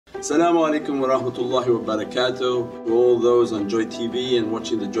Assalamu alaikum wa rahmatullahi wa barakatuh. To all those on Joy TV and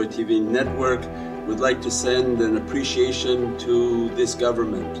watching the Joy TV network, we'd like to send an appreciation to this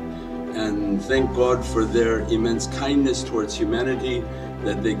government and thank God for their immense kindness towards humanity,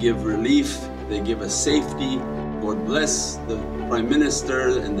 that they give relief, they give us safety. God bless the Prime Minister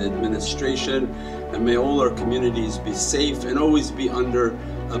and the administration, and may all our communities be safe and always be under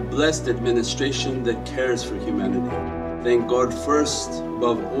a blessed administration that cares for humanity. Thank God first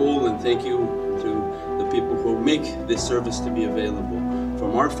above all, and thank you to the people who make this service to be available,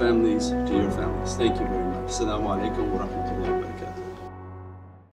 from our families to your families. Thank you very much. Assalamu alaikum wa rahmatullahi.